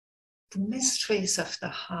the mysteries of the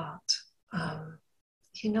heart.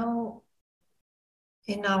 You know,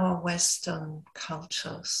 in our Western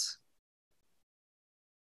cultures,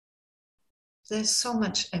 there's so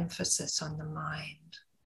much emphasis on the mind.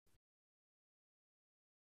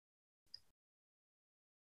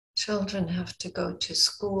 Children have to go to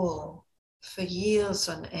school for years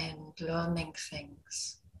on end, learning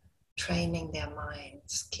things, training their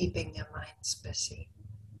minds, keeping their minds busy.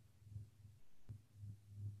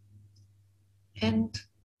 And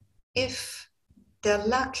if they're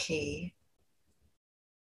lucky,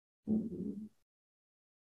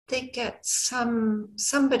 they get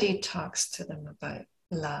somebody talks to them about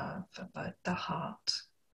love, about the heart,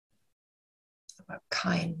 about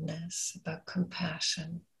kindness, about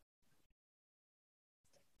compassion.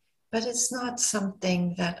 But it's not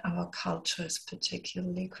something that our culture is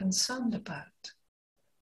particularly concerned about.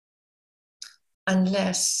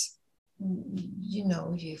 Unless, you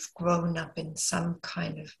know, you've grown up in some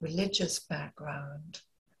kind of religious background,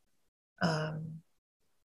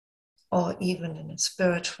 or even in a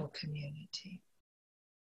spiritual community.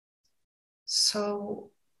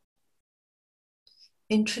 So,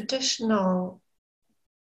 in traditional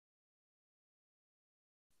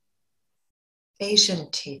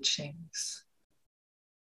Asian teachings,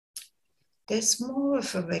 there's more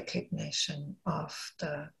of a recognition of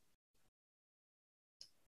the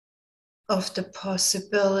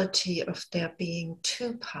possibility of there being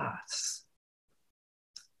two paths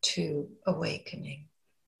to awakening.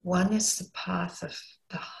 One is the path of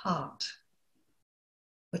the heart,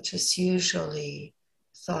 which is usually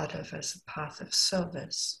thought of as a path of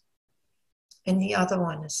service, and the other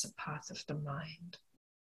one is the path of the mind.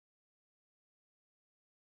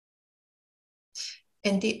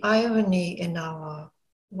 And the irony in our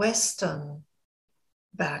Western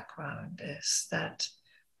background is that,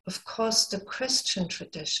 of course, the Christian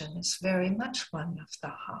tradition is very much one of the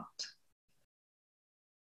heart.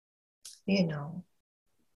 You know,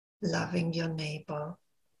 loving your neighbor,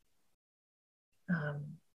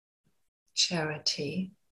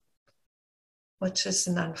 charity, which is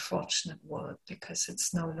an unfortunate word because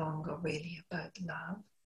it's no longer really about love.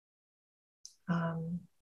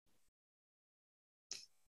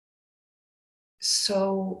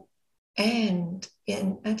 So, and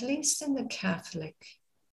at least in the Catholic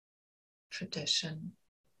tradition,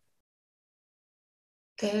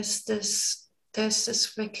 there's this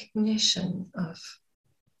recognition of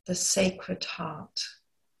the Sacred Heart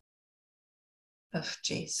of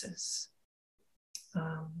Jesus.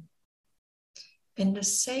 In the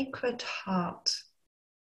Sacred Heart,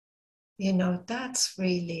 you know, that's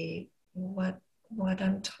really what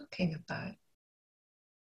I'm talking about.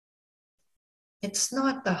 It's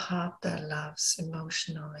not the heart that loves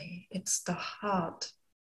emotionally. It's the heart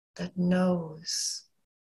that knows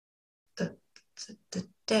the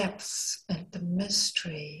depths and the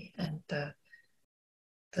mystery and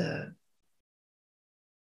the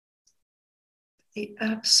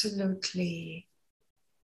absolutely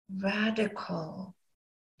radical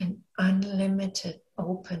and unlimited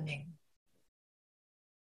opening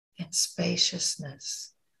and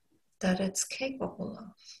spaciousness that it's capable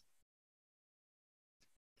of.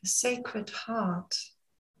 The Sacred Heart,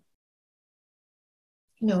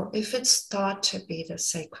 you know, if it's thought to be the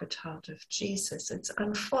Sacred Heart of Jesus, it's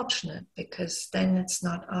unfortunate because then it's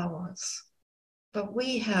not ours. But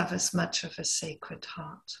we have as much of a Sacred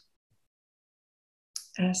Heart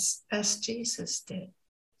as Jesus did,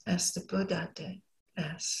 as the Buddha did,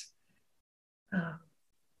 as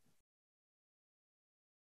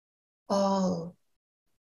all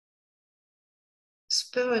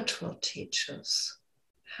spiritual teachers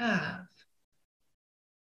have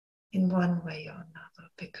in one way or another,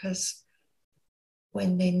 because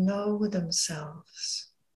when they know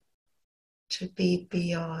themselves to be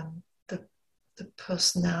beyond the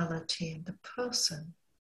personality and the person,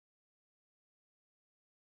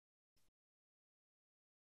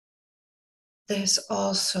 there's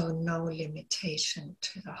also no limitation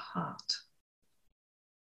to the heart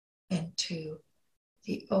and to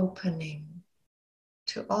the opening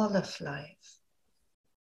to all of life,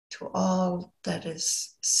 to all that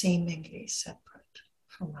is seemingly separate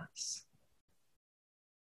from us.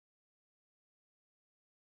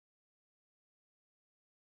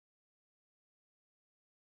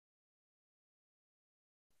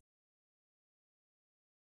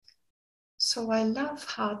 So I love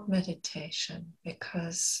heart meditation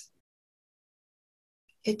because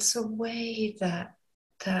it's a way that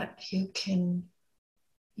you can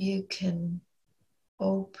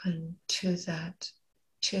open to that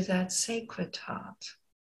sacred heart,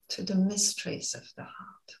 to the mysteries of the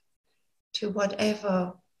heart, to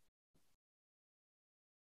whatever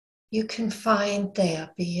you can find there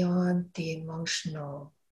beyond the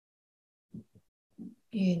emotional,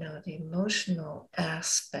 the emotional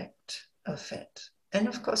aspect of it. And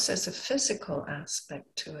of course, there's a physical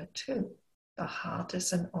aspect to it too. The heart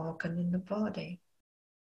is an organ in the body.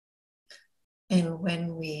 And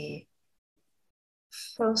when we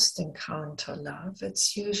first encounter love,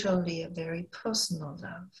 it's usually a very personal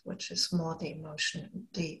love, which is more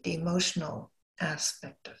the emotional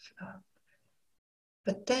aspect of love.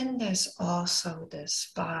 But then there's also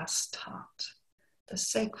this vast heart, the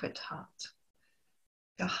sacred heart,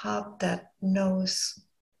 the heart that knows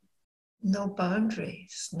no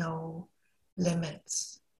boundaries, no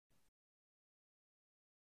limits.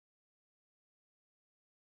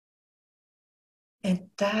 And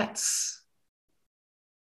that's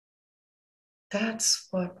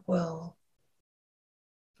what will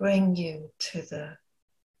bring you to the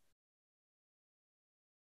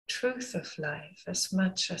truth of life as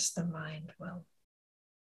much as the mind will.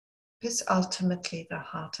 Because ultimately the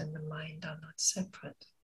heart and the mind are not separate.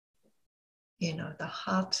 The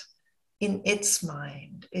heart in its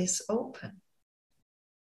mind is open,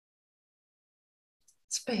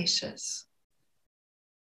 spacious.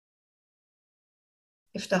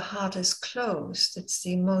 If the heart is closed, it's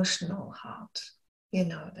the emotional heart.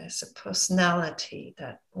 There's a personality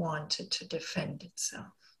that wanted to defend itself.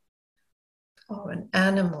 Or an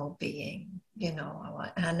animal being,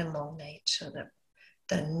 our animal nature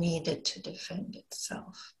that needed to defend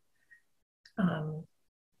itself.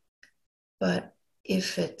 But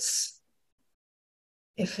if it's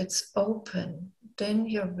open, then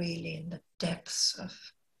you're really in the depths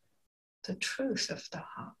of the truth of the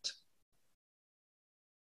heart.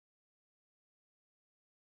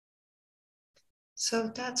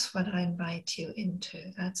 So that's what I invite you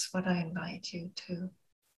into. That's what I invite you to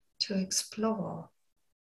explore.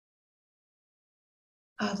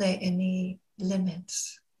 Are there any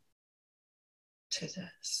limits to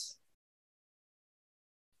this?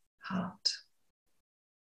 Heart,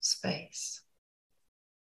 space.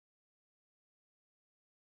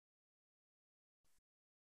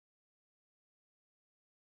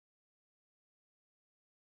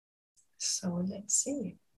 So let's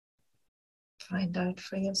see. Find out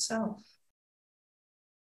for yourself.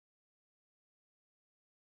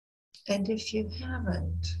 And if you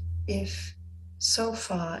haven't, if so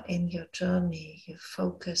far in your journey you've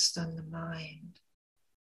focused on the mind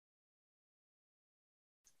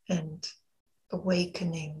and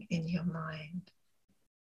awakening in your mind,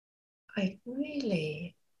 I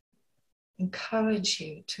really encourage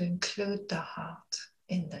you to include the heart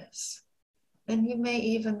in this. And you may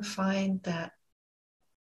even find that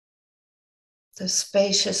the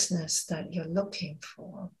spaciousness that you're looking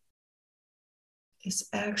for is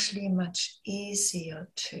actually much easier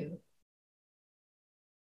to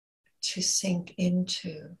sink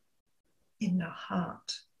into in the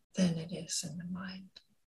heart than it is in the mind.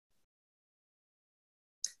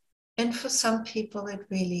 And for some people it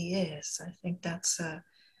really is. I think that's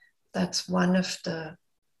one of the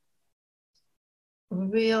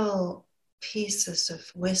real pieces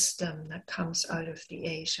of wisdom that comes out of the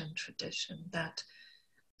Asian tradition, that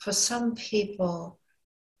for some people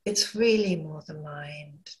it's really more the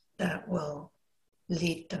mind that will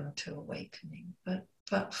lead them to awakening.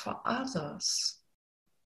 But for others,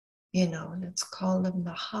 let's call them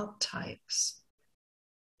the heart types.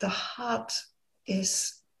 The heart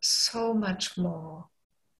is so much more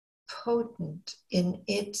potent in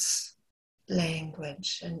its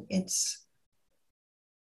language and its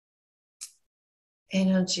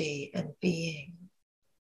energy and being.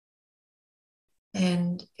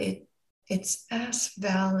 And it's as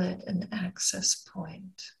valid an access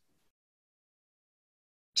point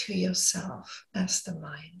to yourself as the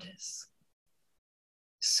mind is.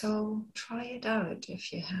 So try it out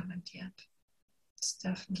if you haven't yet. It's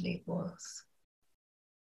definitely worth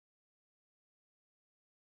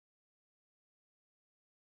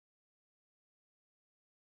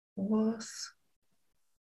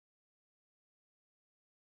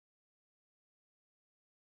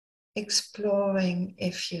exploring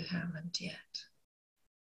if you haven't yet.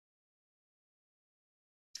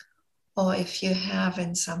 Or if you have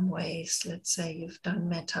in some ways, let's say you've done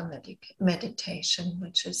metta meditation,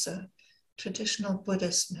 which is a traditional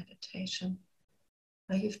Buddhist meditation.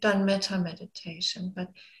 Now you've done metta meditation, but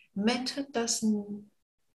metta doesn't,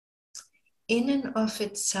 in and of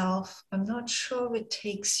itself, I'm not sure it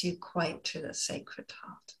takes you quite to the sacred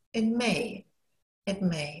heart. It may,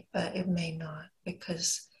 but it may not,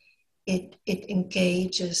 because it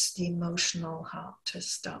engages the emotional heart to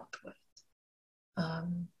start with.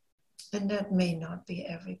 And that may not be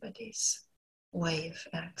everybody's way of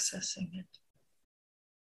accessing it.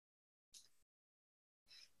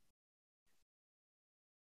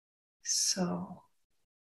 So,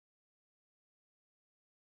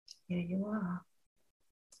 here you are.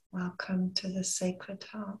 Welcome to the Sacred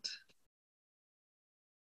Heart.